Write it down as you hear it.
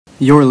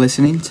You're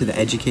listening to the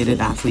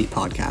Educated Athlete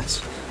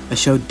Podcast, a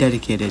show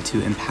dedicated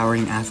to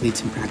empowering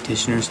athletes and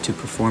practitioners to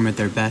perform at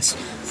their best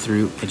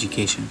through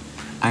education.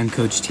 I'm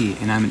Coach T,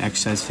 and I'm an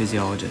exercise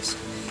physiologist.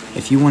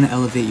 If you want to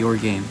elevate your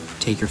game,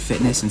 take your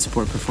fitness and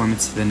sport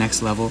performance to the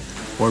next level,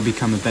 or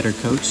become a better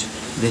coach,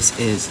 this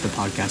is the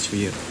podcast for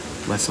you.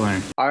 Let's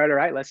learn. All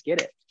right, let's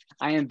get it.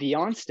 I am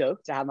beyond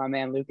stoked to have my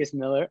man Lucas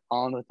Miller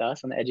on with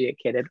us on the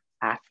Educated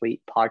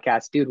Athlete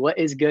Podcast. Dude, what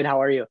is good?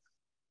 How are you?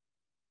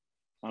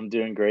 I'm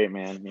doing great,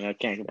 man.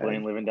 Can't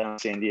complain. Living down in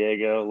San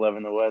Diego,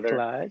 loving the weather.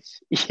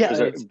 Clutch. Yeah,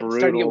 it's a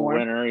brutal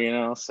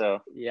winter, so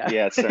yeah,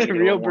 it's starting to get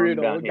real warm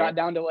brutal. down It here. got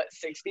down to what,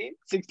 60,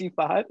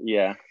 65?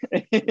 Yeah,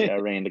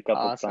 it rained a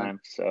couple Awesome. times.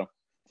 So,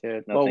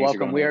 dude, things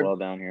welcome. are going well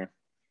down here.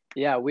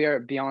 Yeah, we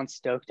are beyond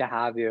stoked to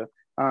have you.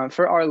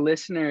 For our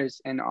listeners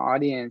and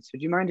audience,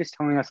 would you mind just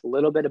telling us a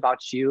little bit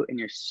about you and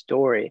your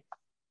story,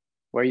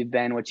 where you've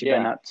been, what you've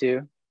been up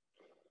to?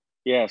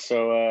 Yeah,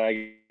 so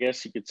I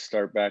guess you could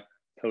start back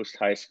post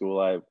high school.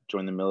 I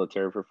joined the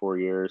military for 4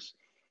 years,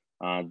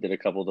 did a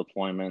couple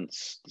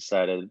deployments,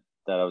 decided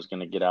that I was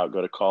going to get out,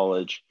 go to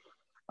college,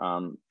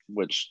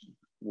 which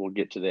we'll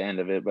get to the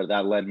end of it. But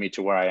that led me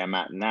to where I am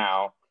at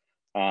now,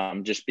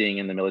 just being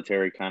in the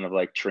military, kind of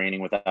like training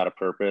without a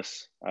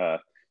purpose,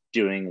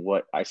 doing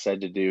what I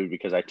said to do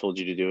because I told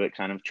you to do it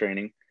kind of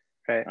training.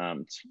 Right.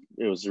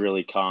 It was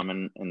really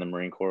common in the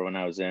Marine Corps when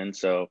I was in.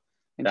 So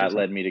that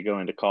led me to go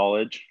into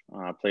college.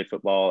 I played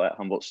football at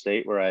Humboldt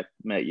State, where I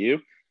met you.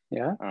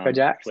 Yeah,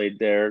 played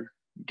there,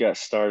 got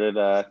started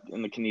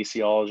in the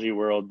kinesiology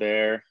world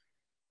there,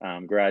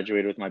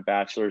 graduated with my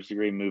bachelor's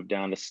degree, moved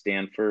down to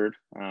Stanford,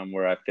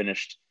 where I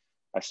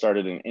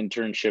started an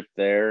internship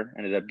there,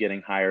 ended up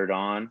getting hired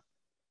on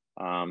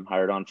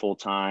full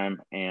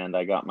time, and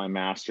I got my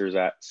master's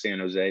at San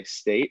Jose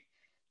State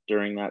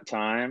during that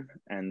time,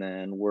 and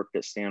then worked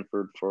at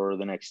Stanford for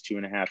the next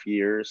 2.5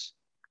 years.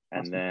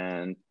 Awesome. And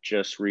then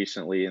just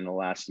recently in the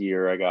last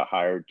year, I got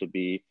hired to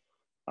be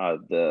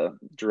the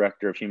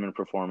director of human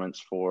performance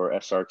for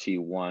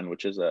SRT-1,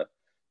 which is a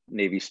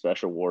Navy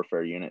Special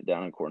Warfare unit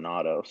down in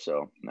Coronado.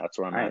 So that's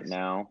where I'm at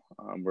now.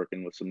 I'm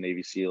working with some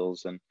Navy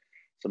SEALs and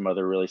some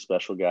other really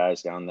special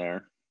guys down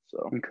there.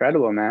 So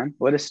incredible, man.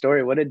 What a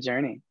story. What a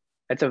journey.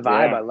 It's a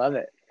vibe. Yeah.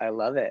 I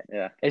love it.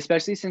 Yeah.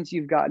 Especially since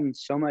you've gotten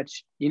so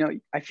much,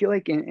 I feel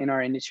like in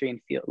our industry and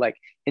field, like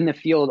in the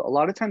field, a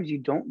lot of times you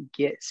don't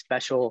get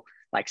special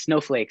like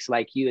snowflakes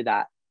like you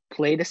that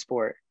played a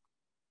sport,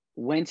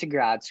 went to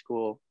grad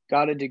school,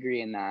 got a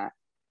degree in that,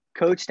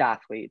 coached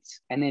athletes,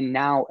 and then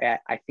now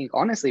I think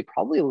honestly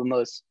probably the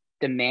most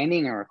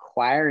demanding and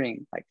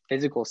requiring like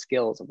physical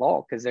skills of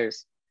all, because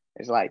there's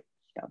like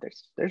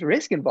there's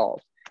risk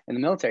involved in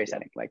the military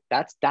setting. Like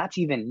that's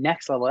even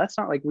next level. That's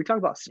not like we talk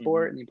about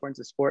sport and the importance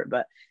of sport,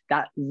 but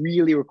that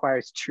really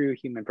requires true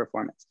human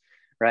performance,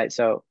 right?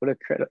 So what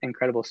a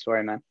incredible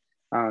story,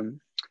 man.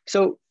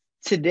 So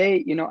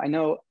today, I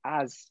know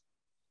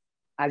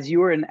as you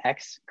were an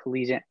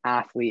ex-collegiate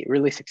athlete,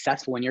 really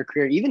successful in your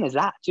career, even as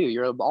that too,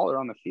 you're a baller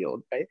on the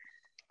field, right?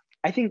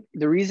 I think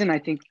the reason I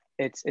think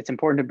it's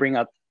important to bring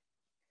up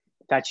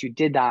that you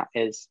did that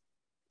is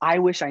I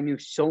wish I knew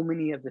so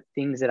many of the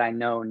things that I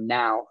know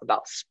now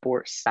about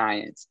sports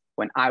science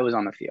when I was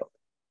on the field.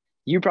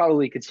 You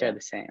probably could share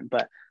the same,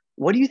 but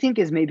what do you think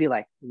is maybe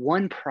like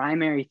one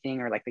primary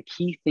thing or like the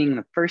key thing,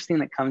 the first thing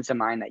that comes to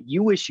mind that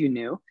you wish you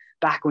knew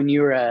back when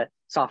you were a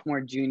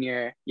sophomore,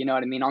 junior, you know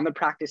what I mean, on the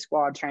practice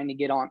squad, trying to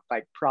get on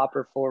like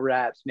proper full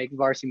reps, make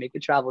varsity, make the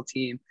travel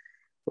team?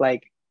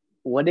 Like,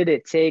 what did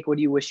it take? What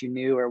do you wish you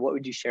knew, or what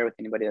would you share with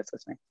anybody that's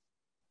listening?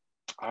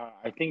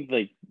 I think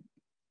like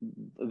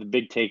the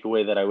big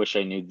takeaway that I wish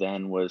I knew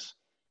then was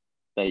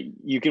that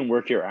you can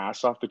work your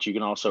ass off, but you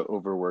can also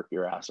overwork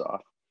your ass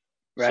off.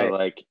 Right. So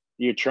like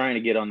you're trying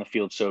to get on the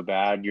field so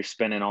bad, you're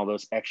spending all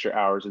those extra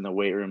hours in the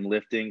weight room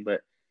lifting,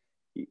 but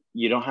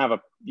you don't have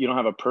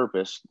a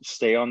purpose.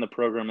 Stay on the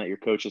program that your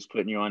coach is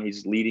putting you on.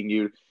 He's leading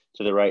you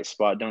to the right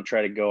spot. Don't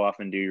try to go off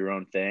and do your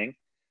own thing,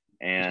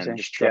 and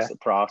just trust the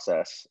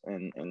process.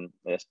 And in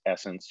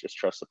essence, just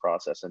trust the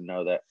process and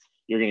know that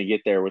you're going to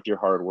get there with your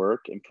hard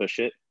work and push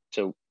it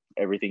to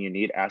everything you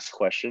need. Ask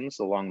questions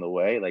along the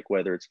way, like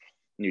whether it's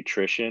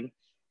nutrition,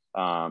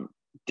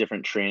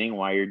 different training,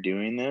 why you're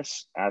doing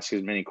this. Ask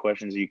as many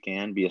questions as you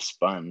can. Be a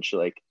sponge,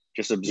 like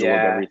just absorb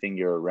everything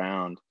you're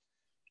around.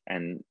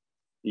 And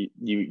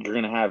you're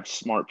going to have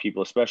smart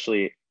people,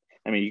 especially,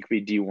 you could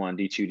be D1,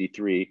 D2,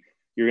 D3.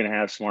 You're going to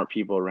have smart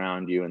people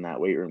around you in that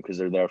weight room because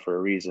they're there for a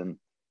reason.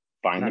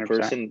 Find 100%. The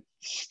person,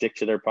 stick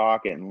to their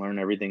pocket and learn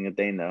everything that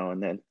they know,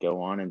 and then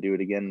go on and do it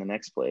again in the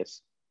next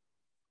place.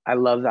 I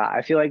love that.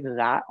 I feel like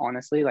that,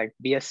 honestly, like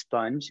be a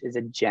sponge is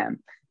a gem.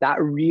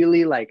 That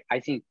really, like,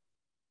 I think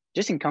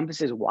just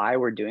encompasses why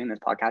we're doing this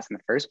podcast in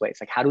the first place.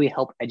 Like, how do we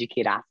help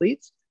educate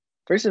athletes?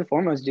 First and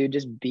foremost, dude,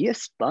 just be a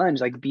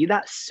sponge. Like, be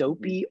that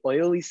soapy,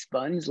 oily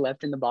sponge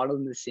left in the bottom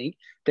of the sink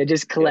that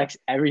just collects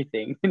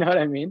everything. You know what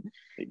I mean?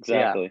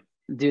 Exactly.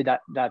 Yeah. Dude,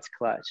 that's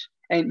clutch.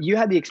 And you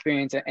had the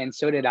experience, and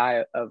so did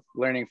I, of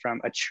learning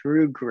from a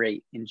true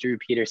great in Drew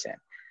Peterson.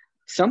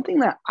 something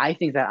that I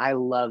think that I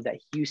love that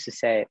he used to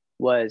say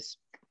was,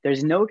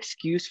 there's no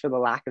excuse for the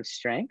lack of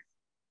strength,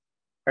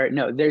 or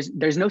no,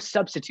 there's no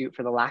substitute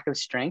for the lack of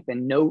strength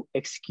and no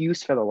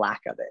excuse for the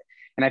lack of it.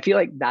 And I feel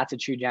like that's a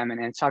true gem.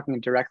 And it's talking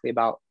directly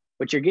about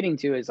what you're getting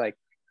to is like,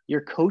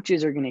 your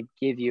coaches are going to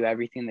give you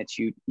everything that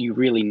you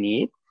really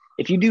need.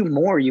 If you do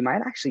more, you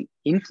might actually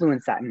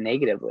influence that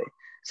negatively.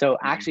 So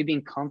actually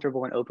being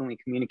comfortable and openly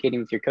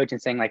communicating with your coach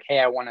and saying like, hey,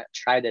 I want to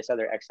try this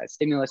other exercise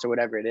stimulus or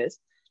whatever it is,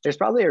 there's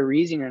probably a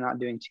reason you're not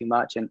doing too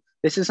much. And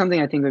this is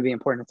something I think would be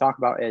important to talk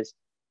about is,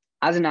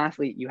 as an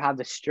athlete, you have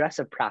the stress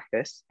of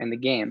practice and the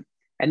game,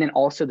 and then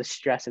also the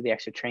stress of the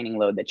extra training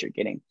load that you're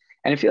getting.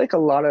 And I feel like a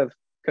lot of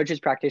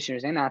coaches,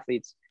 practitioners, and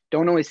athletes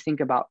don't always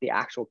think about the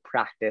actual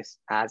practice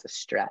as a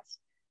stress.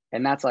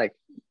 And that's like,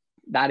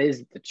 that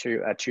is a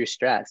true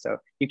stress. So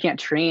you can't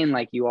train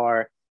like you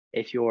are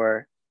if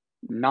you're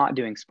not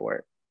doing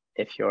sport.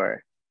 If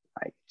you're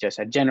like just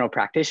a general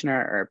practitioner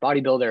or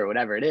bodybuilder or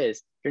whatever it is,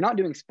 if you're not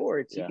doing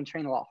sports, you can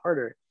train a lot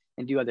harder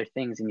and do other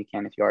things than you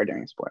can if you are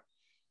doing sport.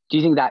 Do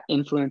you think that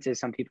influences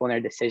some people in their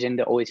decision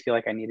to always feel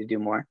like I need to do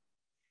more?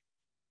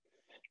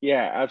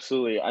 Yeah,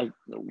 absolutely.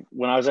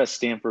 When I was at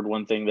Stanford,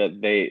 one thing that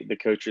the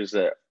coaches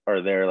that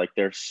are there, like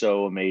they're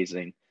so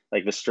amazing.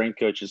 Like the strength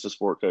coaches, the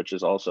sport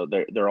coaches also,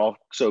 they're all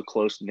so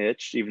close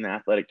niche, even the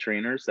athletic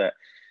trainers, that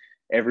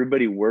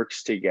everybody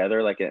works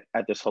together like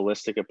at this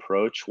holistic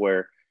approach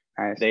where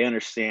they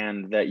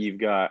understand that you've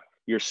got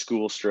your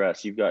school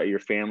stress, you've got your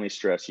family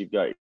stress, you've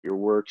got your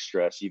work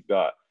stress, you've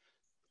got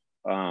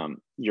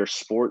your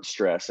sport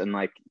stress, and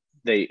like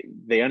they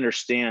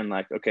understand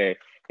like, okay,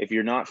 if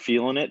you're not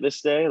feeling it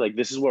this day, like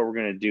this is what we're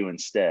going to do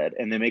instead,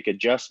 and they make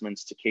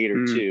adjustments to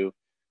cater to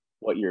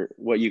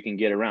what you can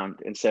get around,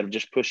 instead of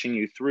just pushing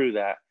you through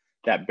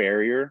that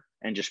barrier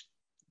and just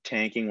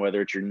tanking,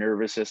 whether it's your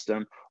nervous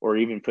system or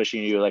even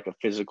pushing you like a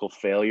physical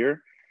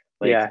failure.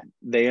 Like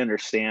they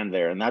understand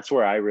there, and that's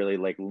where I really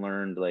like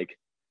learned like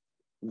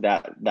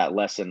that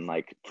lesson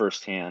like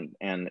firsthand.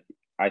 And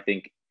I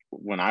think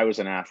when I was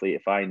an athlete,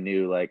 if I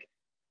knew like,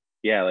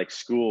 yeah, like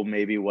school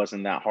maybe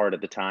wasn't that hard at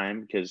the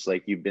time because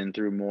like you've been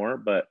through more,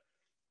 but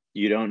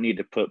you don't need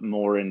to put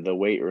more in the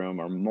weight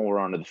room or more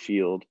onto the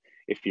field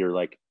if you're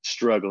like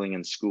struggling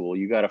in school.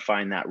 You got to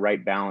find that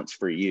right balance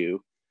for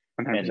you.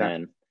 100%. And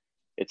then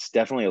it's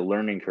definitely a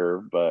learning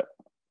curve, but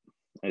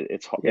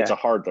it's a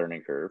hard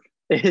learning curve.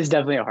 It is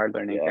definitely a hard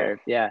learning curve.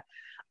 Yeah.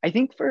 I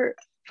think for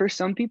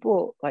some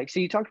people, like, so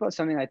you talked about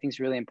something I think is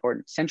really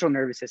important, central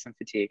nervous system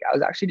fatigue. I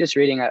was actually just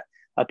reading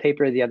a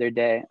paper the other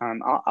day.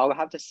 I'll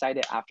have to cite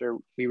it after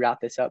we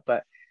wrap this up,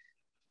 but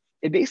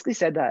it basically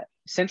said that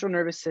central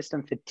nervous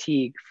system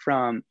fatigue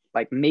from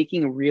like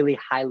making really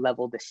high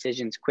level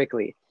decisions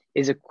quickly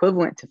is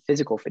equivalent to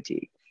physical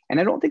fatigue. And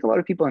I don't think a lot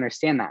of people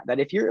understand that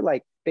if you're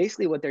like,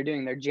 basically what they're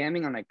doing, they're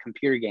jamming on a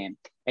computer game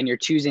and you're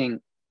choosing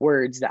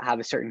words that have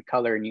a certain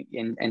color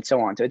and so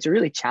on. So it's a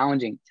really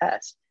challenging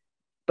test,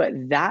 but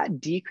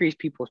that decreased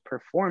people's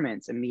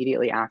performance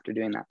immediately after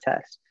doing that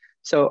test.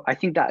 So I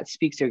think that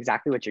speaks to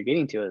exactly what you're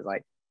getting to, is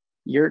like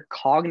your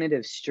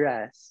cognitive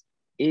stress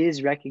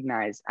is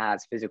recognized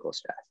as physical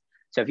stress.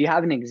 So if you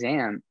have an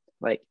exam,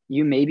 like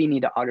you maybe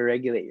need to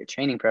auto-regulate your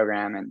training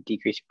program and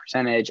decrease your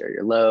percentage or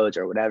your loads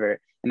or whatever.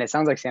 And it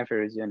sounds like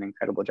Stanford is doing an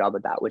incredible job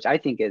with that, which I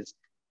think is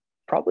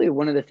probably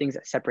one of the things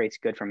that separates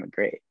good from a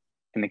great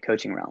in the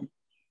coaching realm.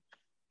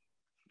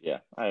 Yeah,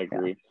 I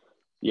agree.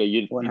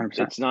 Yeah,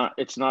 100%.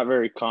 It's not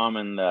very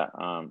common that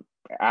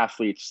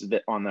athletes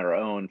that on their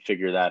own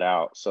figure that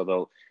out.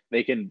 So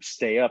they can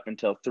stay up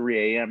until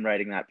 3 a.m.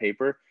 writing that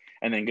paper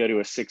and then go to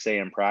a 6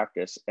 a.m.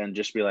 practice and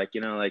just be like,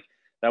 like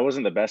that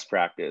wasn't the best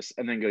practice,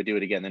 and then go do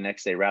it again the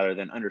next day, rather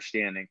than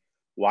understanding,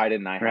 why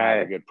didn't I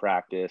have a good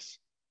practice?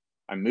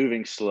 I'm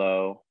moving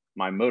slow.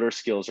 My motor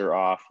skills are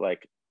off.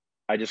 Like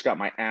I just got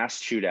my ass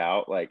chewed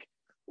out. Like,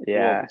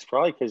 well, it's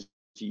probably because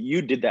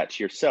you did that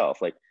to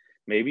yourself. Like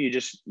maybe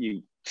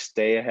you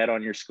stay ahead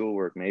on your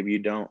schoolwork. Maybe you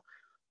don't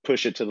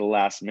push it to the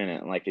last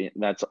minute. Like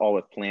that's all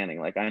with planning.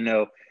 Like I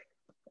know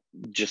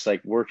just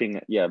like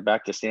working,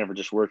 back to Stanford,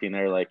 just working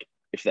there, like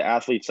if the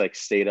athletes like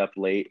stayed up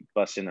late,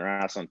 busting their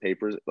ass on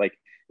papers, like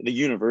the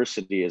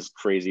university is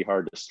crazy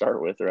hard to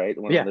start with, right?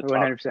 One of the top,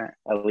 100%.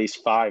 At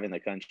least 5 in the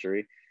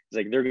country. It's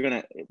like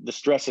the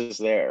stress is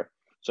there.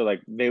 So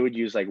like they would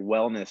use like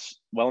wellness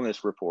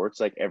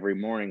reports like every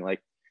morning.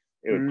 Like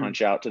it would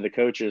punch out to the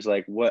coaches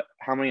like,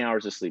 how many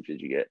hours of sleep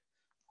did you get?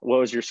 What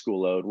was your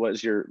school load? What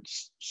is your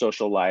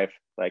social life?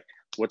 Like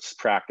what's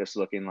practice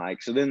looking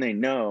like? So then they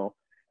know,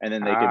 and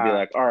then they could be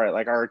like, all right,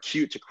 like our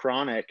acute to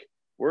chronic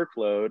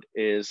workload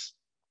is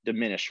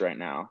diminished right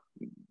now.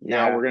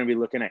 Now we're going to be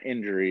looking at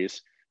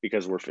injuries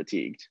because we're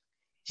fatigued.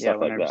 Stuff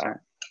like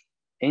that.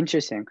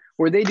 Interesting.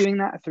 Were they doing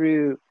that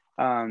through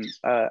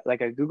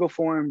like a Google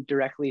form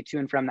directly to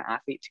and from the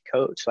athlete to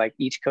coach, like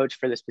each coach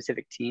for the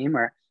specific team,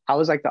 or how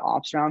was like the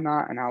ops around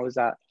that? And how was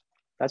that?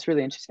 That's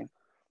really interesting.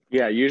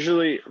 Yeah,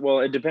 usually, well,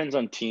 it depends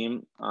on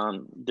team,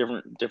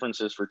 different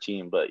differences for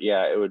team, but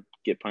yeah, it would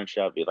get punched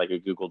out, be like a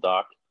Google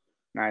Doc,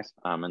 Nice.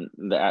 And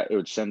it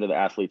would send to the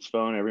athlete's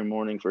phone every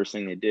morning. First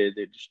thing they did,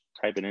 they just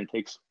type it in,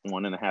 takes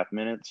 1.5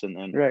 minutes, and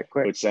then Right, it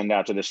quick. would send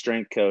out to the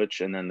strength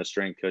coach, and then the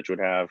strength coach would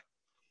have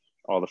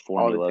all the All the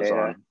formulas data.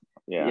 on.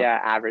 Yeah,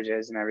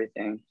 averages and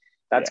everything.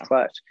 That's Yeah.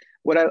 clutch.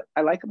 What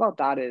I like about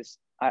that is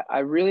I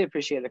really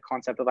appreciate the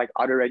concept of like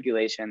auto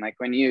regulation. Like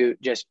when you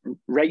just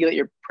regulate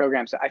your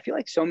program. So I feel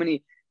like so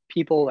many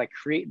people like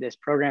create this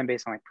program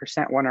based on like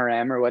 %1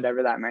 RM or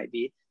whatever that might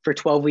be for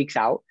 12 weeks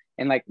out.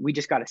 And like, we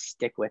just got to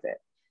stick with it.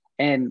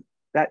 And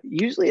that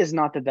usually is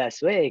not the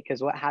best way,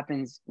 because what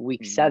happens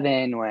week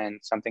 7 when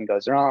something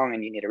goes wrong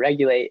and you need to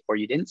regulate, or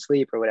you didn't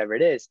sleep or whatever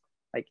it is,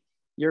 like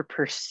your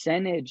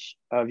percentage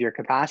of your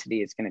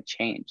capacity is going to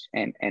change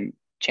and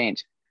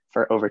change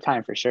for over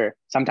time, for sure.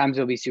 Sometimes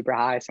it'll be super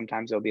high,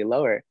 sometimes it'll be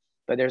lower,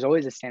 but there's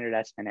always a standard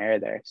estimate error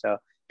there. So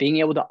being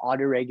able to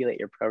auto regulate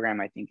your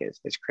program, I think is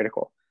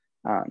critical.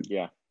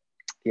 Yeah,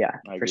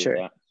 for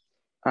sure.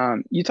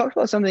 You talked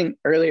about something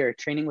earlier,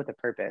 training with a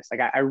purpose. Like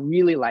I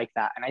really like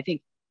that. And I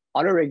think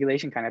auto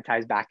regulation kind of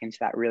ties back into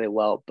that really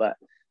well. But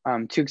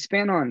to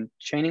expand on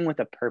training with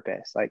a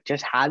purpose, like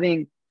just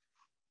having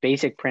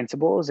basic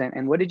principles,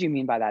 and what did you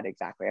mean by that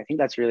exactly? I think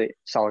that's really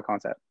solid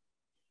concept.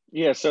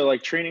 Yeah, so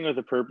like training with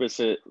a purpose,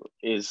 it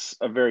is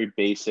a very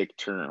basic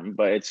term,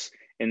 but it's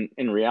in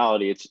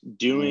reality, it's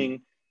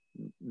doing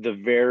the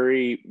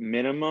very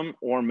minimum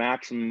or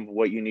maximum of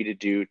what you need to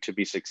do to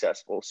be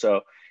successful.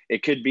 So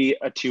it could be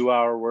a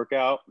 2-hour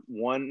workout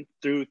 1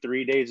 through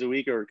 3 days a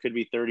week, or it could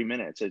be 30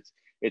 minutes.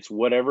 It's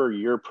whatever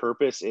your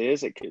purpose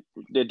is. It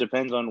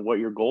depends on what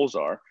your goals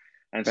are.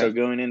 And so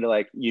going into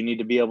like, you need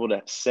to be able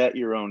to set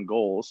your own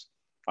goals.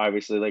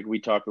 Obviously, like we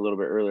talked a little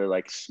bit earlier,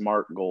 like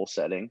smart goal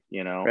setting,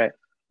 Right.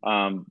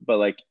 But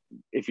like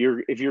if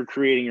you're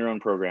creating your own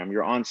program,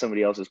 you're on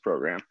somebody else's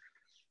program,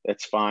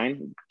 that's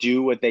fine.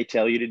 Do what they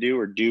tell you to do,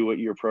 or do what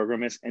your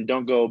program is, and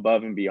don't go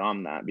above and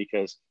beyond that,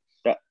 because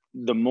that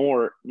the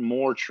more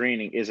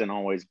training isn't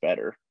always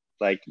better.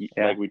 Like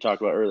we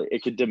talked about earlier,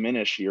 it could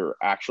diminish your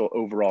actual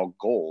overall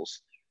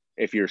goals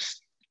if you're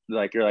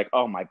like,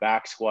 oh, my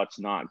back squat's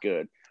not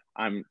good,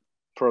 I'm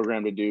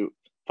programmed to do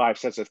 5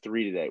 sets of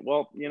 3 today.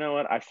 Well, you know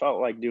what? I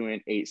felt like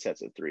doing 8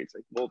 sets of 3. It's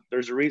like, well,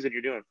 there's a reason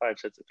you're doing 5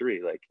 sets of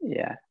 3. Like,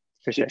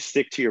 for sure.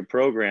 Stick to your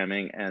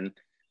programming and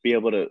be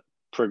able to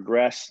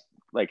progress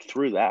like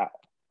through that.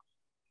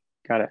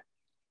 Got it.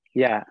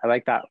 Yeah, I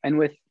like that. And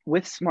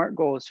with SMART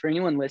goals, for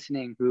anyone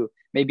listening who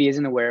maybe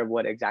isn't aware of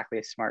what exactly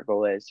a SMART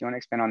goal is, do you want to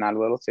expand on that a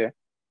little too?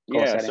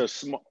 So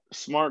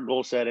smart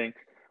goal setting,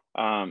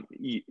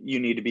 you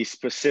need to be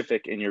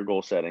specific in your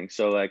goal setting.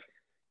 So like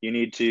you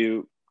need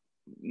to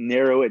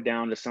narrow it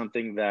down to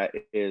something that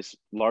is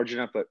large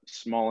enough but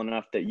small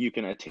enough that you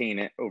can attain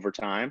it over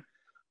time.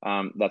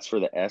 That's for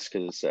the S,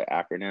 because it's an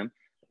acronym.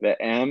 The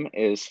M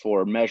is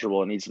for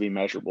measurable. It needs to be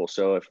measurable.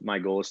 So if my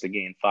goal is to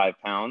gain 5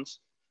 pounds,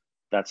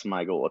 that's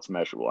my goal. It's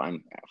measurable.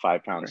 I'm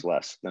 5 pounds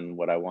less than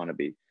what I want to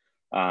be.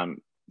 The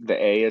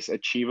A is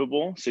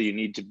achievable. So it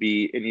needs to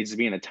be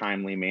in a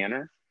timely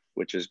manner,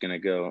 which is going to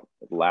go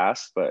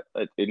last, but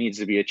it needs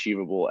to be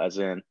achievable, as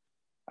in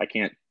I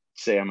can't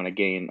say I'm going to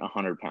gain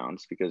 100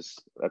 pounds, because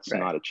that's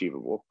not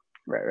achievable.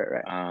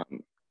 Right.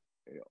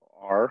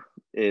 R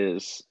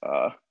is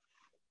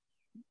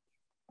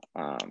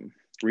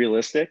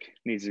realistic.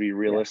 Needs to be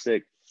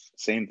realistic.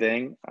 Same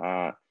thing.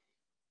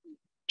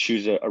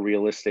 Choose a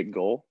realistic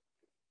goal.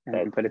 And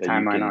you can put a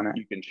timeline on it.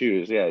 You can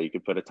choose. Yeah, you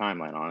could put a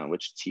timeline on it,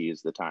 which T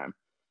is the time.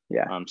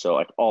 Yeah. So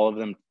like all of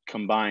them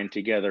combined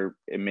together,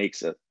 it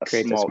makes a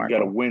small. You got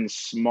to win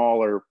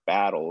smaller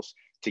battles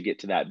to get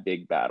to that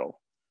big battle.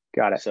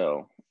 Got it.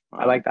 So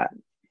I like that.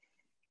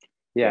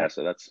 Yeah.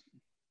 So that's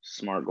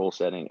smart goal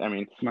setting. I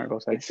mean, smart goal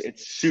setting.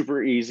 It's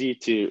super easy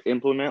to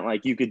implement.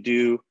 Like you could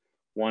do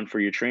one for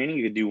your training,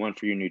 you could do one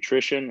for your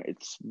nutrition.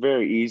 It's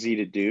very easy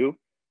to do,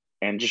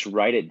 and just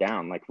write it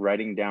down. Like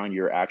writing down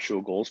your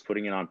actual goals,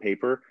 putting it on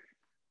paper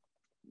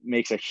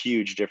makes a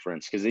huge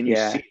difference. Because then you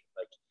see,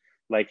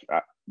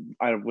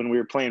 when we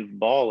were playing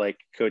ball, like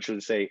coach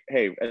would say,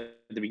 hey, at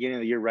the beginning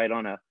of the year, write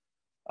on a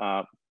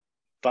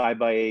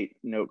 5x8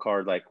 note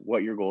card, like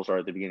what your goals are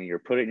at the beginning of the year,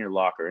 put it in your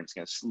locker, and it's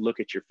going to look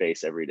at your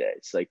face every day.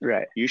 It's like,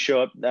 you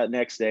show up that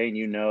next day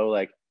and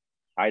like,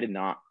 I did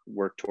not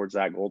work towards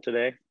that goal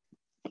today.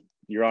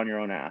 You're on your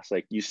own ass.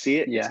 Like you see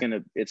it,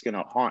 it's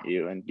gonna haunt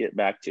you, and get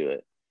back to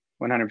it.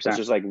 100%. It's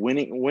just like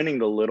winning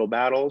the little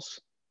battles.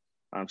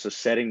 So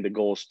setting the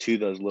goals to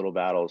those little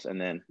battles,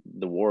 and then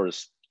the war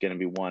is going to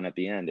be won at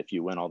the end if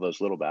you win all those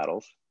little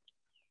battles.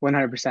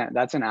 100%.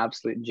 That's an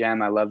absolute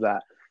gem. I love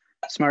that.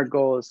 Smart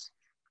goals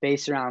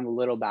based around the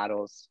little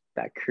battles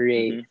that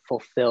create,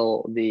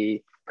 fulfill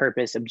the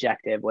purpose,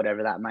 objective,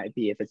 whatever that might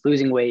be. If it's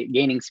losing weight,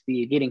 gaining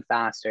speed, getting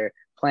faster,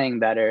 playing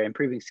better,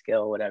 improving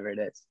skill, whatever it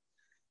is.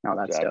 No,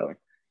 that's dope.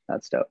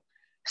 That's dope.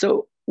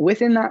 So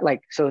within that,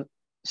 so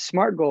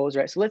smart goals,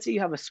 right? So let's say you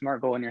have a smart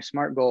goal, and your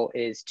smart goal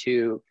is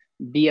to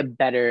be a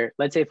better,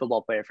 let's say,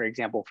 football player, for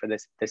example, for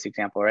this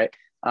example, right?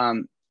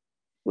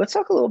 Let's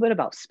talk a little bit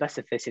about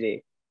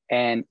specificity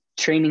and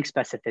training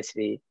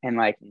specificity, and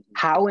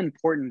how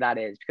important that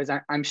is, because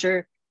I'm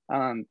sure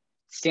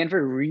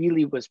Stanford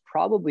really was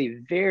probably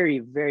very,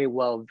 very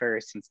well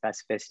versed in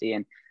specificity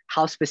and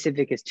how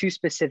specific is too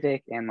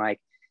specific. And like,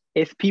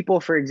 if people,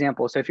 for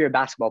example, so if you're a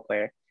basketball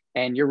player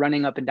and you're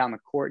running up and down the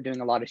court doing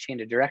a lot of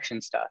change of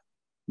direction stuff,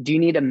 do you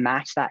need to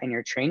match that in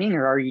your training,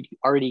 or are you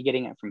already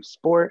getting it from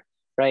sport,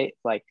 right?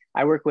 Like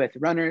I work with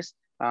runners,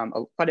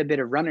 quite a bit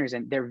of runners,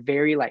 and they're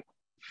very like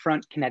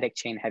front kinetic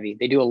chain heavy.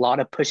 They do a lot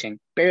of pushing,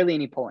 barely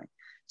any pulling.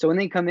 So when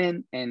they come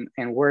in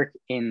and work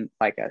in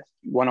like a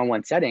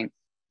one-on-one setting,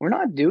 we're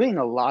not doing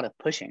a lot of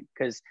pushing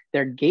because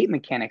their gait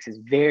mechanics is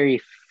very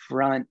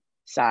front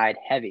side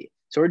heavy.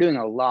 So we're doing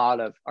a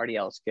lot of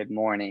RDLs, good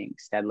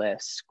mornings,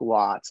 deadlifts,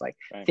 squats, like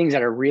things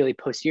that are really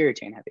posterior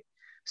chain heavy.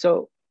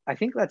 So I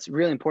think that's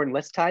really important.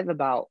 Let's talk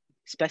about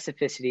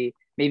specificity,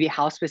 maybe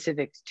how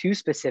specific is too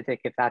specific,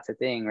 if that's a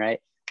thing, right?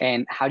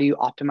 And how do you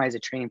optimize a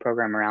training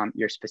program around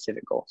your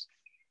specific goals?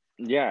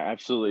 Yeah,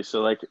 absolutely.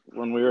 So like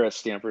when we were at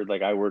Stanford,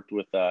 like I worked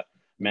with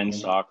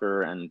men's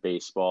soccer and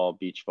baseball,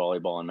 beach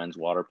volleyball, and men's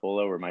water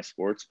polo were my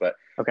sports. But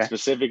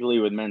specifically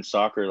with men's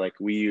soccer, like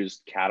we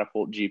used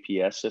Catapult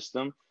GPS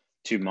system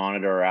to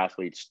monitor our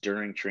athletes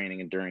during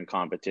training and during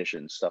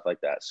competitions, stuff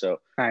like that. So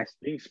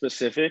being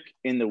specific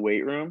in the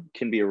weight room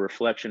can be a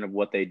reflection of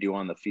what they do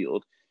on the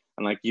field.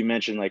 And like you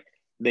mentioned, like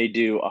they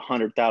do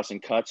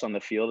 100,000 cuts on the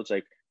field. It's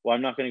like, well,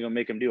 I'm not going to go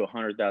make them do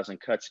 100,000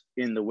 cuts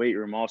in the weight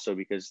room also,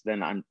 because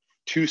then I'm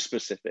too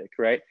specific,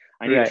 right?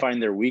 I need to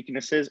find their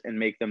weaknesses and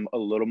make them a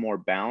little more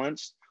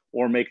balanced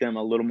or make them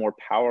a little more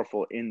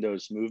powerful in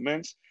those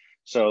movements.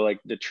 So like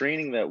the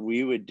training that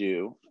we would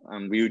do,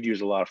 we would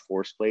use a lot of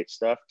force plate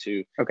stuff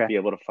to be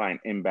able to find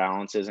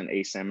imbalances and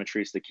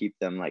asymmetries to keep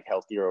them like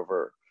healthier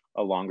over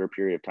a longer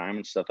period of time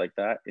and stuff like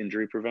that,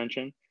 injury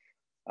prevention.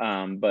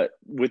 But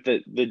with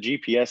the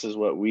GPS is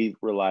what we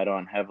relied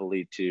on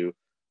heavily to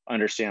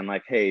understand,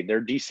 like, hey,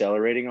 they're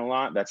decelerating a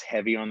lot. That's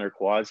heavy on their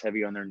quads,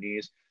 heavy on their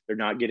knees. They're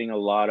not getting a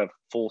lot of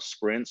full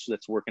sprints.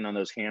 That's working on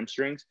those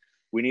hamstrings.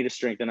 We need to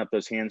strengthen up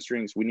those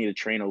hamstrings. We need to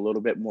train a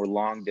little bit more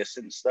long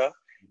distance stuff.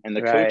 And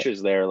the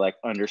coaches there like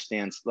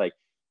understands, like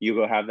you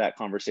go have that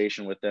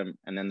conversation with them.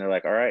 And then they're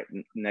like, all right,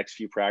 next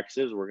few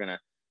practices, we're going to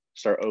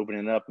start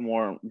opening up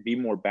more, be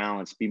more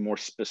balanced, be more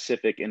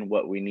specific in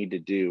what we need to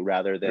do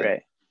rather than,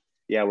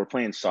 we're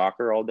playing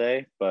soccer all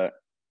day, but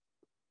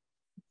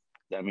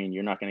I mean,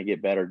 you're not going to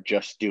get better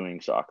just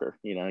doing soccer.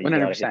 You know, you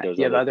 100%.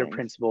 You have other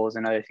principles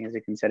and other things to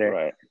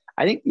consider.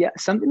 I think,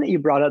 something that you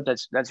brought up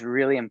that's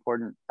really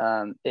important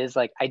is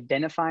like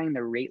identifying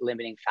the rate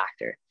limiting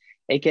factor.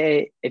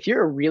 AKA, if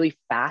you're a really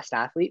fast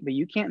athlete, but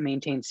you can't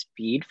maintain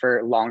speed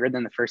for longer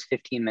than the first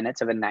 15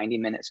 minutes of a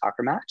 90-minute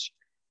soccer match,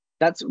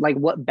 that's like,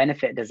 what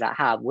benefit does that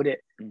have? Would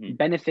it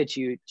benefit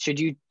you? Should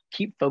you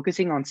keep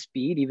focusing on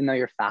speed even though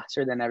you're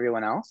faster than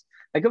everyone else?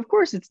 Like, of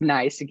course it's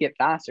nice to get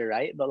faster,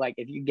 right? But like,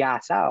 if you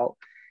gas out,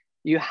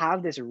 you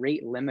have this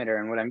rate limiter.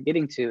 And what I'm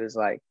getting to is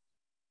like,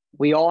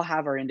 we all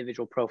have our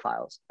individual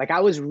profiles. Like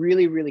I was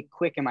really, really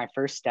quick in my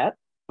first step,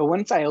 but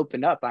once I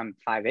opened up, I'm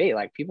 5'8",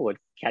 like people would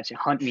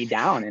hunt me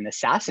down and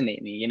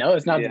assassinate me, you know,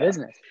 it's not the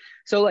business.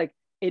 So like,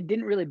 it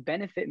didn't really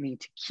benefit me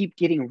to keep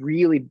getting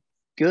really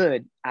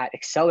good at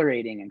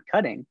accelerating and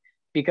cutting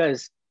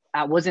because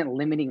I wasn't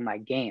limiting my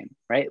game,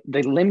 right?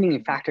 The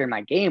limiting factor in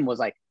my game was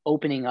like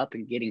opening up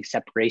and getting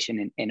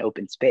separation in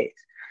open space.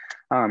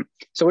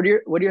 So what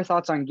are your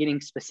thoughts on getting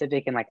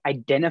specific and like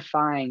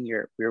identifying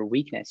your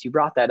weakness? You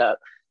brought that up.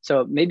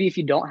 So maybe if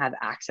you don't have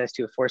access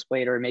to a force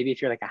plate, or maybe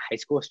if you're like a high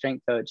school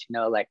strength coach, you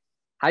know, like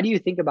how do you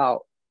think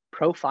about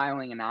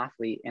profiling an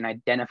athlete and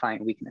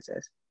identifying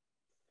weaknesses?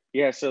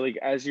 Yeah. So like,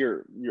 as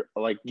you're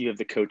like, you have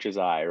the coach's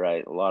eye,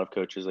 right? A lot of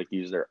coaches like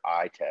use their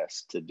eye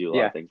test to do a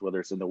lot of things, whether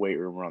it's in the weight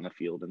room or on the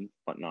field and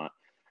whatnot.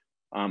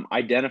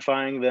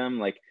 Identifying them,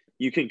 like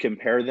you can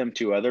compare them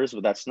to others,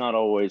 but that's not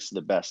always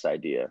the best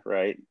idea,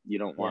 right? You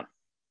don't want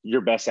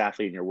your best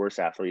athlete and your worst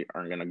athlete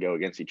aren't going to go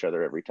against each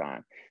other every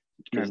time,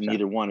 because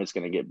neither one is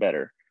going to get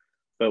better.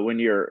 But when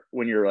you're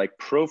like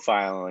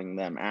profiling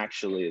them,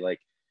 actually, like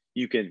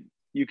you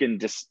can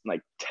just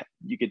like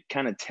you could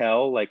kind of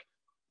tell, like,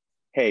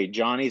 hey,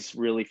 Johnny's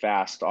really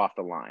fast off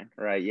the line,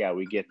 right? Yeah,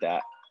 we get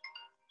that.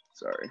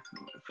 Sorry.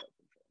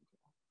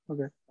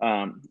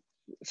 Okay.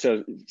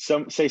 So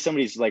say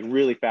somebody's like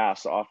really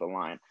fast off the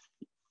line.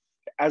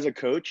 As a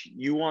coach,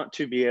 you want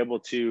to be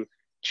able to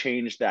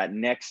change that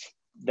next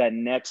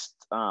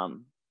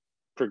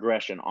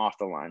progression off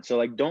the line. So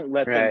like, don't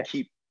let them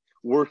keep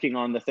working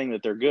on the thing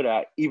that they're good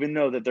at, even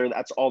though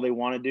that's all they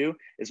want to do,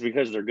 is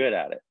because they're good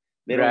at it.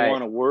 They don't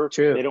want to work.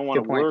 They don't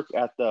want to work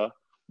at the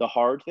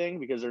hard thing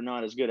because they're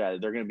not as good at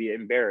it. They're going to be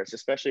embarrassed,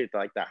 especially at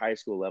like that high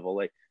school level.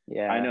 Like,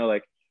 I know,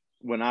 like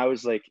when I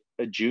was like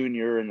a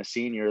junior and a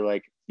senior,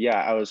 like,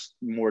 I was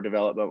more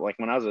developed, but like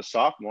when I was a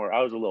sophomore,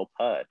 I was a little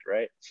pud,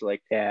 right? So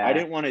like, I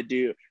didn't want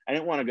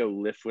to go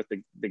lift with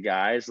the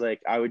guys. Like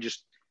I would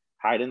just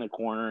hide in the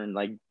corner and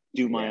like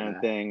do my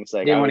own things.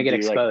 Like, didn't want to get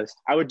exposed.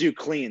 Like, I would do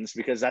cleans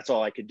because that's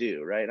all I could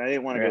do, right? And I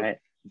didn't want to go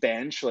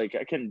bench. Like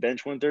I couldn't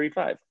bench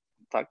 135.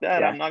 Fuck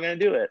that. I'm not going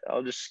to do it.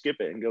 I'll just skip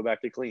it and go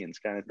back to cleans,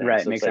 kind of thing.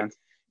 Right. So Makes sense.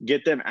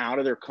 Get them out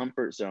of their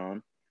comfort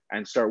zone.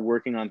 and start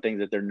working on things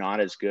that they're not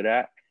as good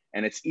at.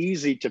 And it's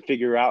easy to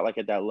figure out like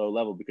at that low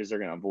level because they're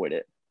going to avoid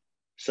it.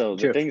 So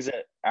the True. things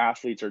that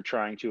athletes are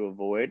trying to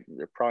avoid,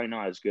 they're probably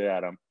not as good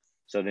at them.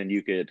 So then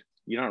you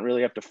don't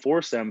really have to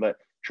force them, but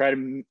try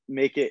to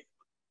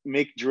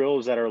make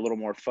drills that are a little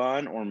more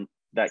fun or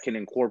that can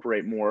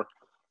incorporate more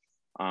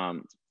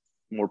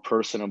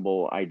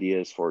personable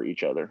ideas for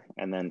each other.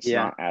 And then it's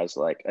not as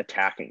like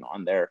attacking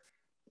on their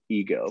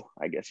ego,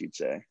 I guess you'd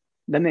say.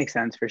 That makes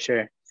sense for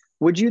sure.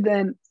 Would you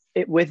then,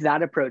 with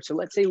that approach, so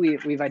let's say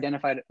we've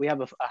identified, we have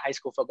a high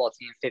school football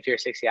team, 50 or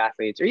 60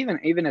 athletes, or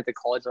even at the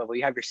college level,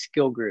 you have your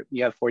skill group,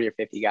 you have 40 or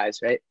 50 guys,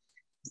 right?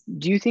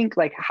 Do you think,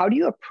 like, how do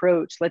you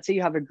approach, let's say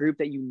you have a group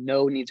that you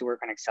know needs to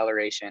work on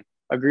acceleration,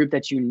 a group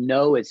that you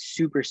know is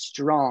super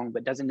strong,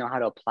 but doesn't know how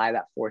to apply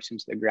that force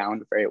into the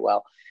ground very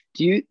well.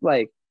 Do you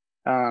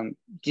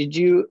do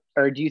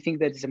you think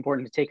that it's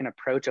important to take an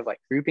approach of like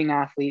grouping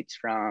athletes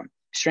from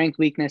strength,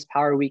 weakness,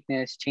 power,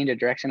 weakness, change of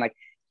direction? Like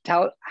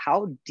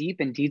how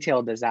deep and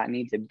detailed does that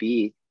need to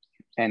be?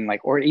 And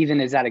like, or even,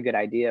 is that a good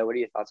idea? What are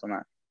your thoughts on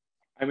that?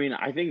 I mean,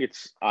 I think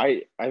it's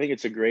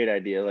a great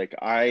idea. Like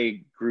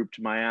I grouped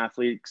my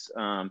athletes.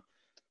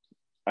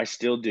 I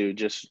still do,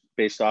 just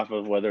based off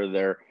of whether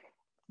they're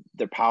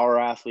power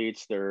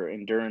athletes, they're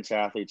endurance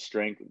athletes,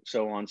 strength,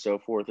 so on and so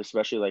forth,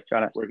 especially like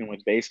working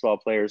with baseball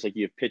players. Like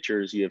you have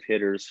pitchers, you have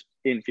hitters,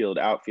 infield,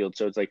 outfield.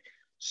 So it's like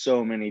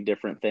so many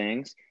different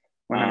things.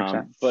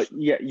 100%. But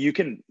yeah, you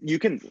can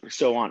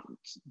so on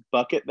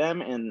bucket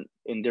them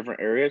in different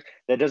areas.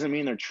 That doesn't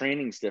mean their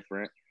training's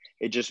different.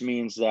 It just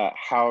means that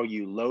how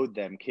you load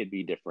them could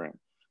be different.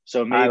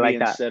 So maybe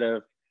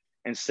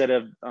instead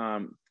of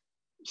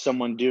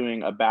someone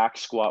doing a back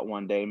squat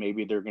one day,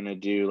 maybe they're going to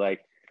do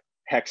like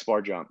hex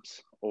bar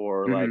jumps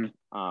or like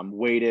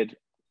weighted,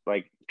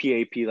 like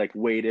PAP, like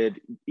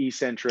weighted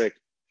eccentric,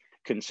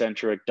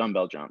 concentric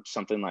dumbbell jumps,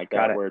 something like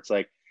that, where it's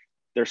like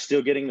they're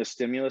still getting the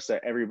stimulus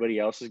that everybody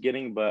else is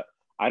getting, but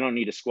I don't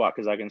need to squat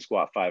because I can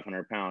squat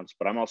 500 pounds,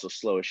 but I'm also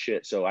slow as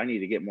shit. So I need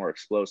to get more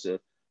explosive.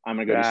 I'm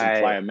going to go do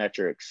some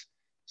plyometrics,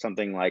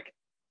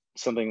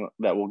 something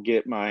that will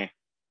get my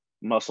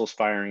muscles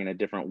firing in a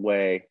different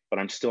way, but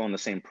I'm still on the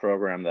same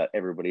program that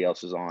everybody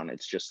else is on.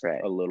 It's just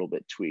a little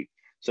bit tweaked.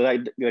 So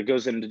that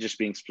goes into just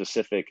being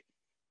specific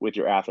with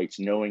your athletes,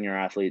 knowing your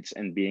athletes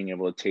and being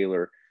able to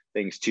tailor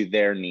things to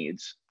their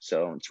needs.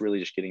 So it's really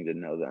just getting to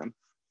know them.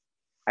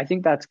 I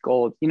think that's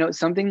gold. You know,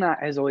 something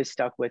that has always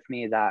stuck with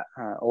me that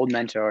old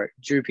mentor,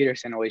 Drew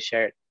Peterson, always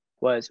shared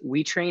was,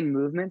 we train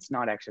movements,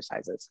 not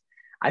exercises.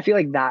 I feel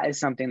like that is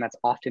something that's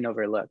often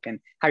overlooked.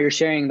 And how you're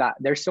sharing that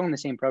they're still in the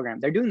same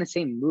program. They're doing the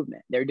same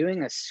movement. They're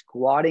doing a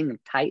squatting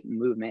type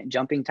movement,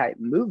 jumping type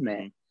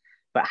movement,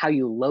 but how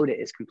you load it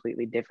is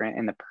completely different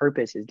and the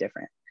purpose is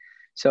different.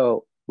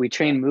 So we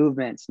train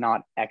movements,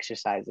 not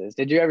exercises.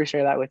 Did you ever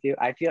share that with you?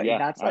 I feel like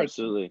that's like,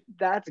 absolutely.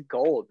 That's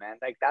gold, man.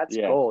 Like that's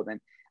gold.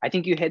 And I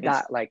think you hit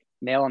that like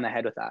nail on the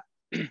head with that.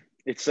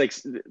 It's like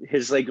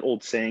his like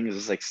old sayings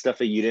is like stuff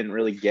that you didn't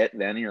really get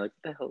then, and you're like,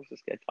 what the hell is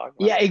this guy talking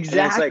about? Yeah,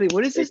 exactly.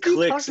 What is this dude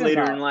clicks talking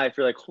later about? in life.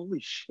 You're like, holy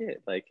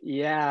shit! Like,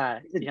 he's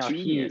a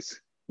genius.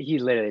 He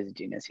literally is a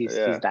genius. He's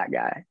that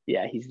guy.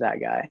 Yeah, he's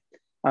that guy.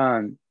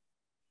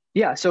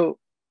 So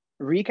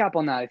recap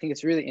on that. I think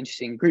it's really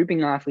interesting.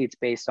 Grouping athletes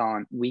based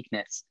on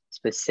weakness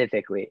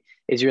specifically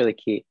is really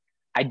key.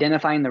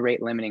 Identifying the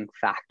rate limiting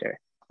factor,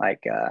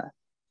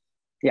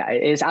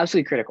 it is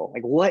absolutely critical.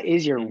 Like, what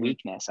is your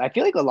weakness? I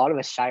feel like a lot of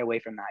us shy away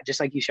from that.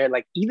 Just like you shared,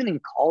 like even in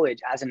college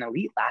as an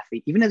elite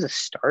athlete, even as a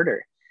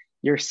starter,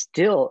 you're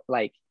still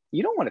like,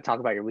 you don't want to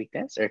talk about your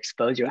weakness or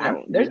expose you. I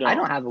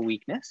don't have a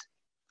weakness.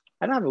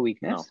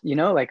 No. You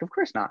know, like, of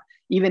course not.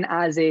 Even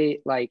as a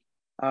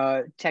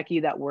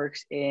techie that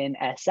works in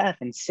SF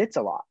and sits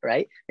a lot,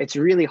 right? It's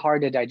really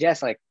hard to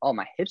digest. Like, oh,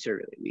 my hips are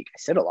really weak. I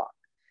sit a lot.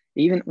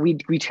 Even we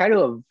try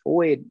to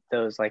avoid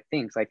those like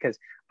things, like, because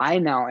I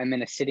now am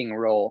in a sitting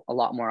role a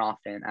lot more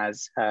often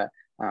as a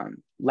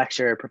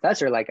lecturer,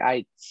 professor. Like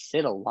I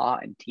sit a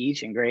lot and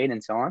teach and grade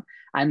and so on.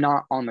 I'm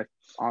not on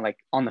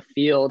the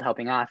field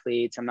helping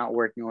athletes. I'm not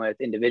working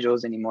with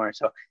individuals anymore.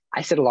 So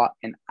I sit a lot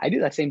and I do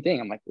that same thing.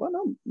 I'm like, well,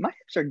 no, my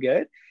hips are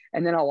good.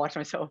 And then I'll watch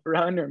myself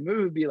run or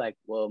move, be like,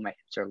 whoa, my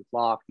hips are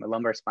locked, my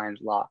lumbar spine's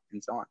locked,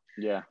 and so on.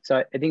 Yeah. So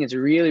I think it's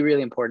really,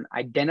 really important.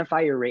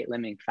 Identify your rate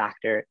limiting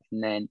factor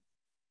and then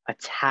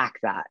attack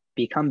that,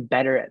 become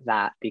better at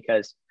that,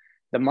 because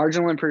the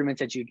marginal improvements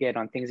that you get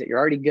on things that you're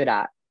already good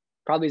at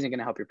probably isn't going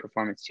to help your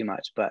performance too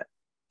much, but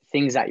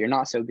things that you're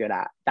not so good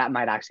at, that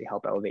might actually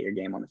help elevate your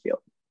game on the field.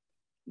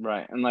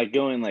 Right. And like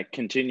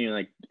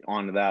continuing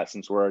onto that,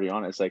 since we're already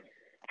on it, it's like,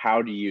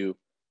 how do you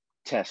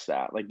test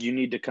that? Like you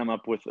need to come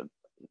up with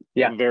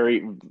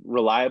very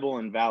reliable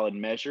and valid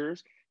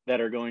measures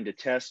that are going to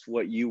test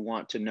what you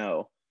want to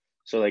know.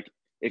 So like,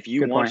 if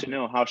you want to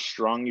know how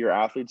strong your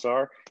athletes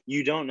are,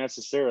 you don't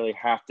necessarily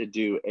have to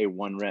do a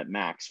 1 rep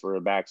max for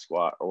a back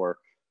squat or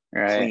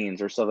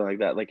cleans or something like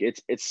that. Like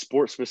it's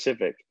sport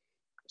specific.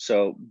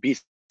 So be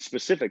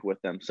specific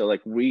with them. So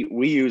like we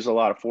use a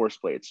lot of force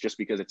plates just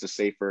because it's a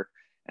safer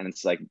and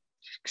it's like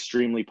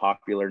extremely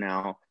popular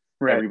now.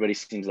 Right. everybody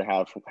seems to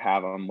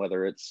have them,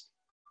 whether it's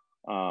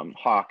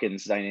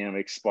Hawkins,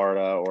 Dynamic,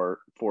 Sparta, or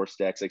Force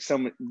Decks. Like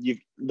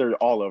they're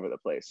all over the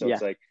place. So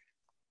it's like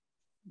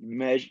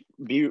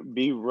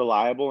be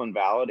reliable and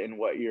valid in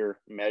what you're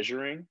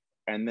measuring,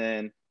 and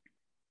then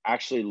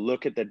actually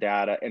look at the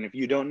data. And if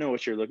you don't know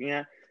what you're looking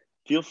at,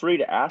 feel free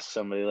to ask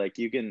somebody. Like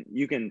you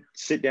can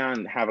sit down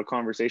and have a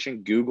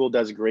conversation. Google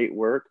does great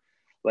work.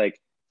 Like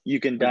you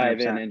can dive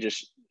 100%. in and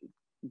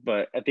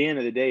but at the end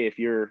of the day, if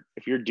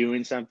you're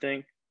doing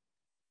something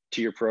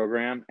to your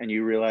program and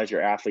you realize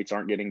your athletes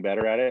aren't getting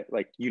better at it,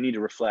 like you need to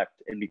reflect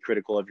and be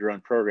critical of your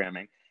own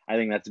programming. I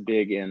think that's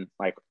big in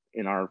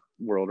our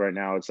world right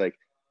now. It's like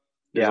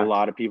there's a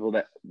lot of people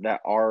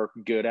that are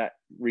good at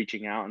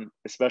reaching out, and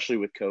especially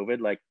with COVID,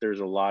 like there's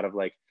a lot of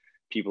like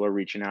people are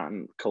reaching out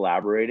and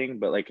collaborating.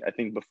 But like I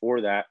think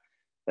before that,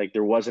 like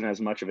there wasn't as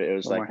much of it. It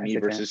was like me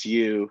versus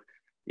you.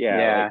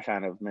 Like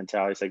kind of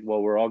mentality. It's like,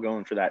 well, we're all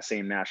going for that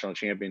same national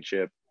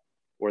championship,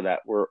 or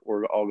that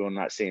we're all going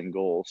that same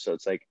goal. So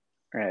it's like,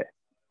 right.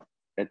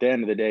 At the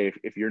end of the day,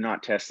 if you're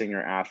not testing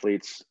your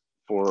athletes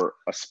for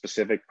a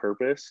specific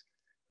purpose,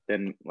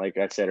 then like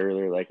I said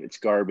earlier, like it's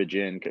garbage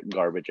in,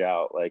 garbage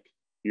out. Like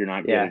you're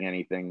not getting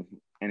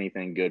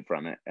anything good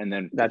from it. And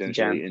then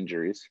potentially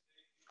injuries.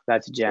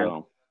 That's a gem.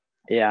 So,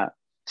 yeah.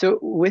 So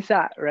with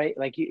that, right,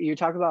 like you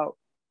talk about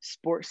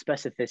sport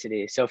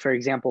specificity. So for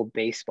example,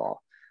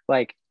 baseball,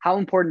 like how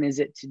important is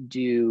it to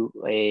do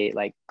a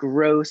like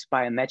gross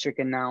biometric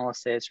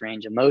analysis,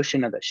 range of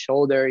motion of the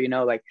shoulder? You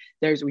know, like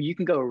you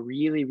can go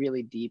really,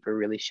 really deep or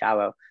really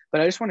shallow. But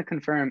I just want to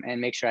confirm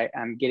and make sure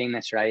I'm getting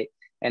this right,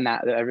 and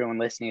that everyone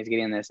listening is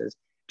getting this, is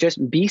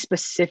just be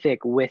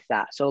specific with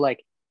that. So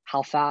like,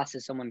 how fast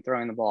is someone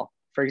throwing the ball?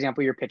 For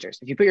example, your pitchers.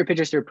 If you put your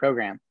pitchers through a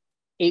program,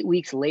 8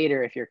 weeks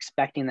later, if you're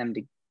expecting them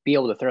to be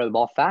able to throw the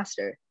ball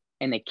faster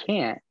and they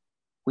can't,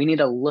 we need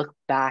to look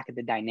back at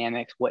the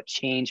dynamics, what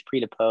changed pre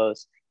to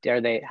post. Do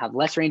they have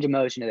less range of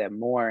motion? Do they have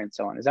more, and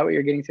so on? Is that what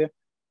you're getting to?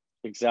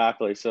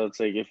 Exactly. So it's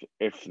like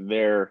if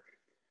they're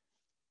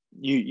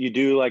you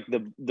do like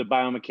the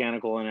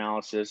biomechanical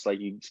analysis, like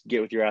you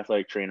get with your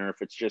athletic trainer.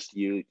 If it's just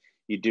you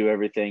do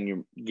everything.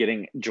 You're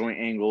getting joint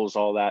angles,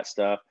 all that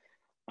stuff.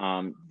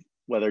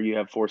 Whether you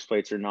have force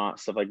plates or not,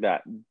 stuff like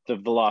that. The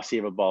velocity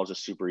of a ball is a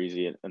super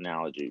easy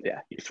analogy.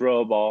 Yeah. You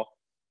throw a ball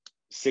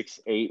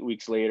 6-8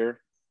 weeks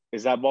later.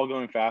 Is that ball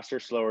going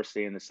faster, slower,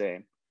 staying the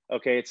same?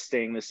 Okay, it's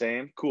staying the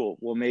same. Cool.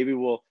 Well, maybe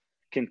we'll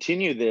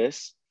continue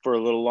this for a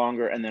little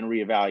longer and then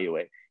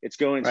reevaluate. It's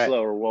going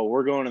slower. Well,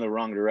 we're going in the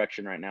wrong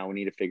direction right now. We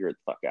need to figure it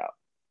the fuck out.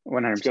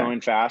 100%. It's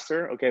going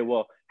faster. Okay,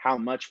 well, how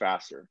much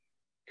faster?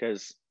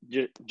 Because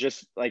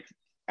just like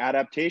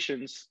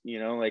adaptations, you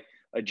know, like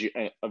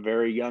a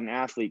very young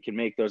athlete can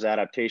make those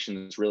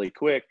adaptations really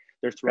quick.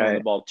 They're throwing the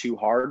ball too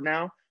hard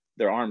now.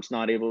 Their arm's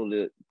not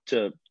able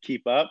to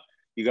keep up.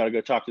 You got to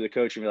go talk to the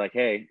coach and be like,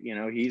 hey, you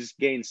know, he's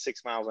gained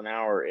 6 miles an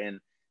hour in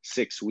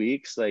 6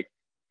 weeks. Like,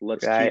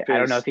 let's keep his, I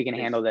don't know if he can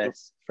handle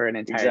this for an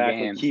entire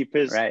game. Keep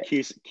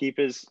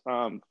his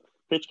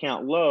pitch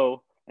count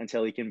low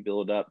until he can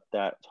build up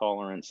that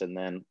tolerance and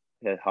then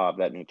have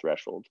that new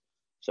threshold.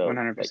 So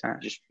 100%.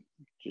 Like, just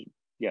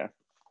yeah.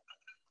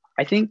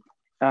 I think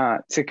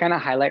to kind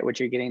of highlight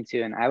what you're getting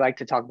to, and I like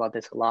to talk about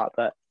this a lot,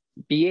 but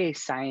be a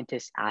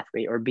scientist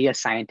athlete or be a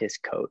scientist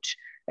coach.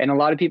 And a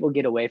lot of people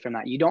get away from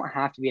that. You don't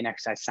have to be an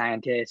exercise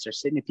scientist or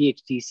sit in a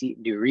PhD seat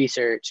and do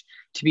research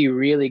to be a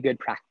really good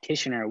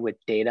practitioner with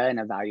data and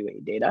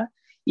evaluate data.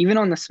 Even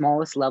on the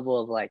smallest level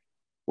of like,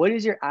 what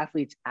is your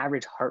athlete's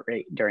average heart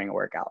rate during a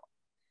workout?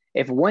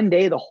 If one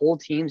day the whole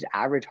team's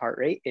average heart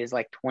rate is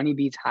like 20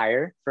 beats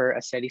higher for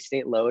a steady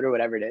state load or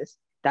whatever it is,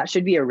 that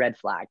should be a red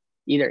flag.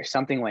 Either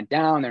something went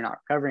down, they're not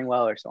recovering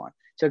well, or so on.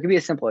 So it could be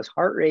as simple as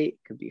heart rate,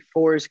 could be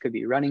force, could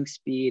be running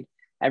speed,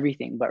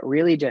 everything, but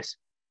really just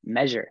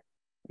measure.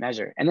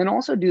 And then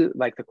also do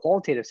like the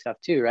qualitative stuff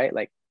too, right?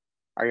 Like,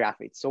 are your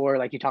athletes sore?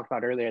 Like you talked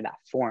about earlier, that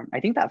form. I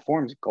think that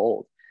form's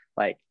gold.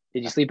 Like,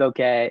 did you sleep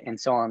okay? And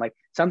so on. Like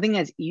something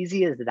as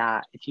easy as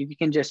that, if you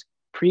can just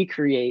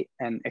pre-create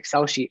an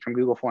Excel sheet from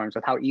Google Forms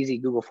with how easy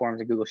Google Forms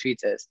and Google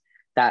Sheets is,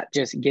 that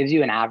just gives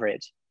you an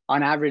average.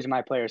 On average,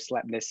 my players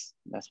slept this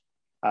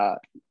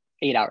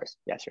 8 hours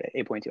yesterday,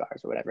 8.2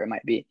 hours or whatever it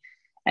might be.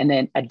 And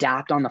then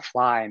adapt on the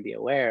fly and be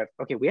aware of,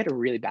 okay, we had a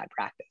really bad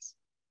practice.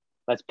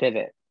 Let's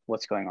pivot.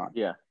 What's going on?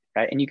 Yeah.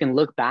 Right. And you can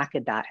look back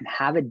at that and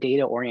have a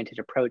data-oriented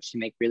approach to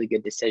make really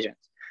good decisions.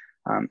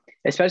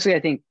 Especially, I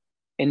think,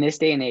 in this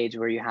day and age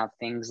where you have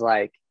things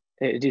like,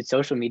 dude,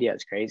 social media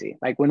is crazy.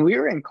 Like when we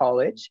were in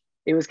college,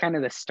 it was kind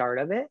of the start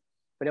of it,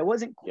 but it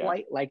wasn't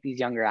quite like these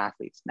younger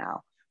athletes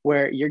now,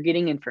 where you're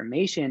getting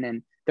information.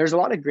 And there's a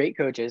lot of great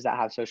coaches that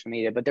have social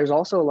media, but there's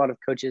also a lot of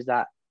coaches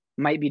that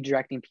might be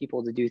directing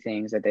people to do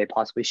things that they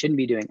possibly shouldn't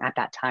be doing at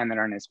that time that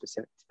aren't as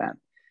specific to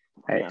them.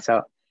 Right. Yeah.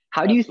 So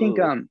how do you think,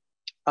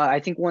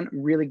 I think one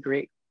really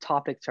great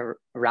topic to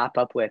wrap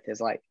up with is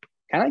like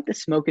kind of like the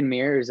smoke and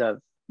mirrors of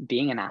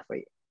being an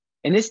athlete.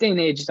 In this day and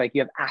age, it's like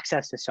you have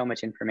access to so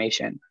much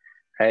information,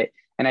 right?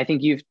 And I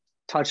think you've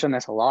touched on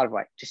this a lot of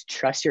like, just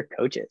trust your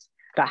coaches.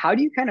 But how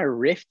do you kind of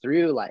riff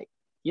through like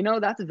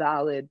that's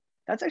valid.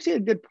 That's actually a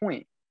good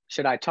point.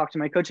 Should I talk to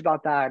my coach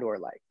about that, or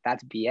like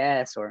that's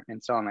BS, or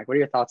and so on? Like, what are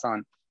your thoughts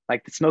on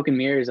like the smoke and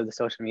mirrors of the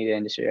social media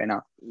industry right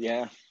now?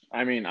 Yeah.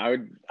 I mean, I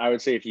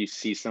would say if you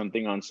see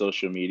something on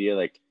social media,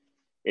 like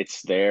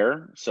it's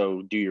there,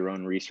 so do your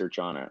own research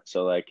on it.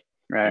 So like,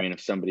 I Right. mean,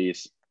 if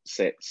somebody's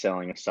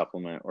selling a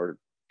supplement or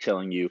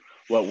telling you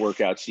what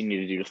workouts you need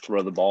to do to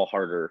throw the ball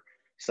harder,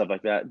 stuff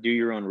like that, do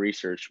your own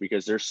research,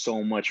 because there's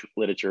so much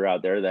literature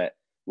out there that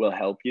will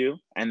help you.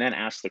 And then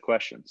ask the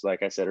questions.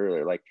 Like I said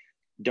earlier, like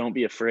don't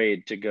be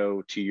afraid to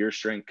go to your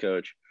strength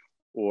coach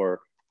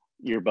or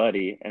your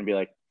buddy and be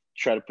like,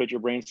 try to put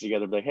your brains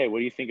together, be like, hey, what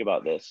do you think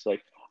about this?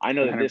 Like, I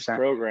know that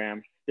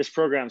 100%. this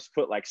program's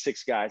put like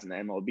 6 guys in the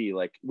MLB,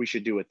 like we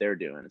should do what they're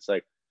doing. It's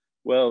like,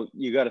 well,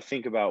 you got to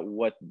think about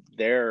what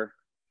their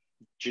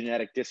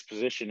genetic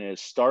disposition is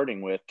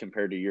starting with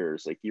compared to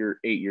yours. Like you're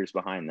 8 years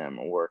behind them,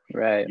 or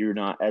Right. you're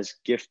not as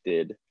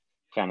gifted,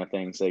 kind of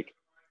things. Like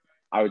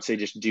I would say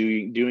just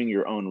doing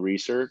your own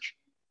research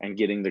and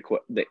getting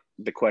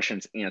the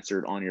questions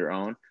answered on your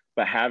own,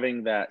 but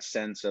having that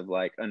sense of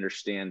like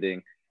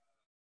understanding,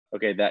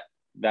 okay,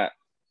 that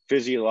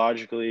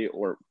physiologically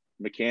or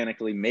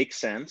mechanically makes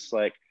sense.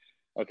 Like,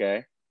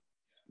 okay,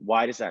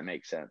 why does that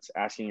make sense?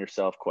 Asking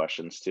yourself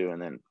questions too.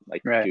 And then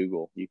like Right.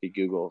 you could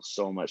Google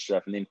so much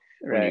stuff. And then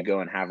when you Right.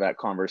 go and have that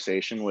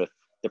conversation with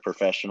the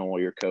professional or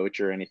your coach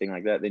or anything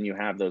like that, then you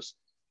have those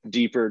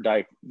deeper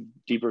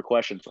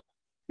questions.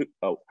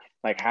 Oh,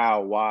 like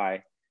how,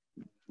 why,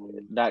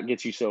 that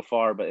gets you so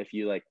far. But if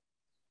you like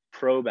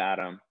probe at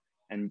them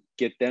and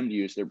get them to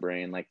use their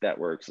brain, like that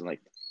works. And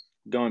like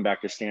going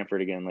back to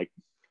Stanford again, like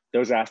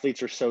those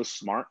athletes are so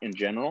smart in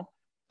general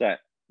that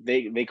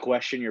they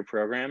question your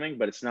programming,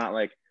 but it's not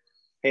like,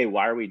 hey,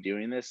 why are we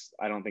doing this?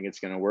 I don't think it's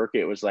going to work.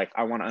 It was like,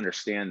 I want to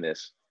understand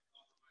this.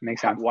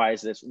 Makes sense. Why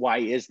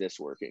is this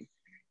working?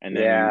 And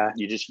then Yeah.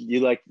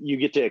 you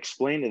get to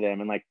explain to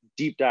them and like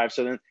deep dive.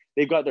 So then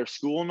they've got their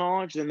school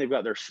knowledge, then they've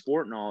got their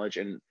sport knowledge,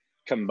 and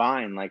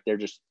combined, like they're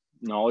just,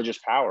 knowledge is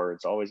power.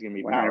 It's always going to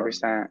be power.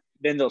 100%.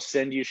 Then they'll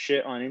send you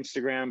shit on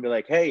Instagram, be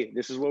like, hey,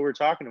 this is what we're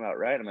talking about,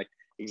 right? I'm like,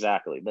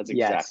 exactly. That's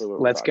Yes. exactly what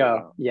we're Let's talking go.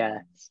 about.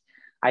 Yes.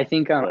 I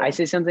think I So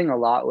say something a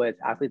lot with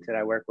athletes that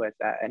I work with.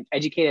 An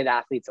educated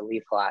athlete's a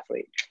lethal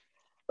athlete.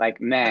 Like,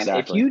 man,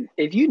 exactly.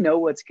 if you know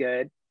what's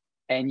good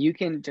and you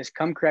can just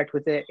come correct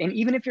with it, and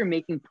even if you're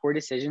making poor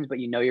decisions, but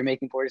you're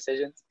making poor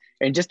decisions,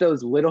 and just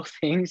those little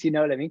things, you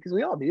know what I mean? Because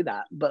we all do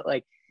that. But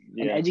like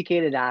an Yeah.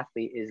 educated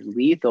athlete is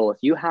lethal if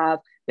you have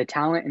the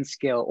talent and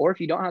skill, or if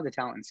you don't have the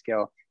talent and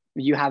skill,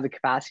 you have the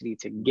capacity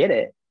to get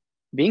it.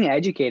 Being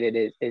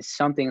educated is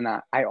something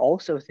that I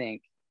also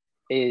think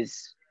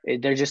is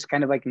there's just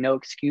kind of like no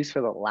excuse for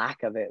the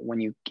lack of it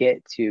when you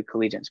get to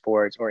collegiate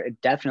sports, or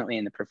definitely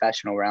in the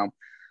professional realm.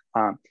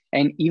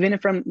 And even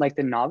from like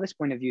the novice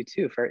point of view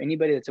too, for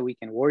anybody that's a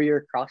weekend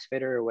warrior,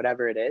 CrossFitter, or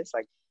whatever it is,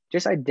 like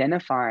just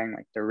identifying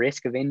like the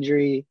risk of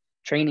injury,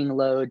 training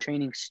load,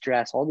 training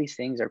stress, all these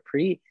things are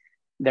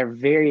they're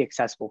very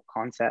accessible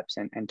concepts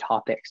and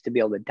topics to be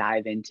able to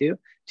dive into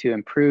to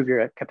improve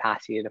your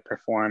capacity to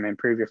perform,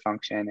 improve your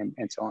function,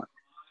 and so on.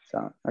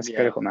 So that's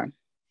critical, man.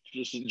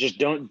 Just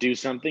don't do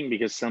something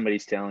because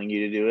somebody's telling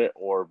you to do it,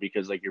 or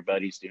because like your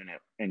buddy's doing it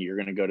and you're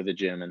going to go to the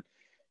gym and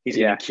he's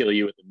going to kill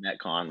you with the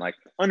Metcon. Like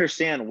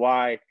understand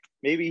why.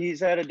 Maybe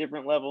he's at a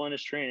different level in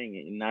his training,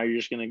 and now you're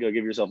just going to go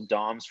give yourself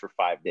DOMs for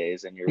 5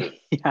 days and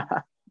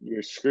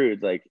you're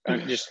screwed. Like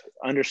just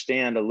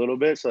understand a little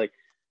bit. So like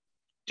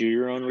do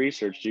your own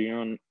research, do your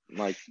own,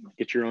 like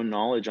get your own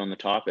knowledge on the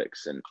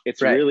topics. And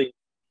it's really,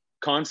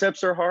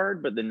 concepts are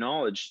hard, but the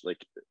knowledge, like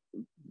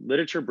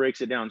literature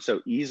breaks it down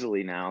so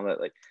easily now that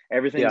like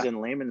everything's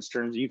in layman's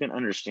terms. You can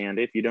understand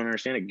it. If you don't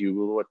understand it,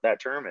 Google what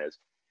that term is.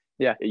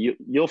 Yeah.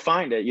 You'll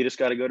find it. You just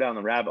got to go down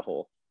the rabbit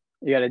hole.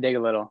 You got to dig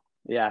a little.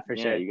 Yeah, for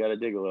sure. You got to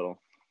dig a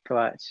little.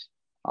 Clutch.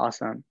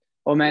 Awesome.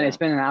 Well, man, it's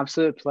been an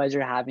absolute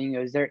pleasure having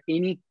you. Is there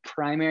any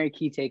primary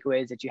key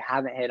takeaways that you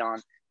haven't hit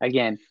on?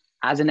 Again,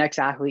 as an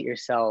ex-athlete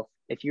yourself,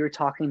 if you were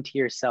talking to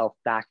yourself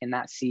back in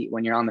that seat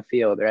when you're on the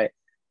field, right,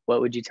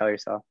 what would you tell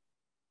yourself?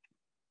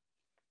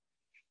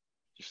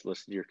 Just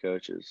listen to your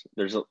coaches.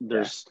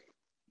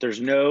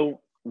 There's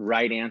no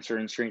right answer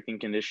in strength and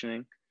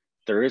conditioning.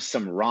 There is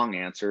some wrong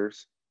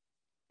answers,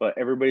 but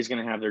everybody's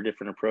going to have their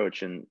different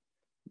approach, and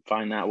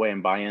find that way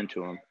and buy into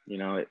them. You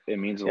know, it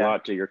means a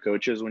lot to your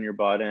coaches when you're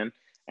bought in,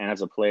 and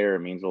as a player, it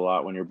means a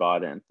lot when you're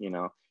bought in. You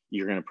know,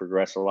 you're going to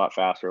progress a lot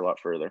faster, a lot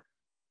further.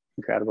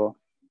 Incredible.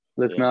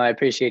 Luke Miller, I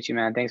appreciate you,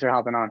 man. Thanks for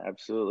hopping on.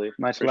 Absolutely.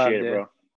 Much love, dude. Bro.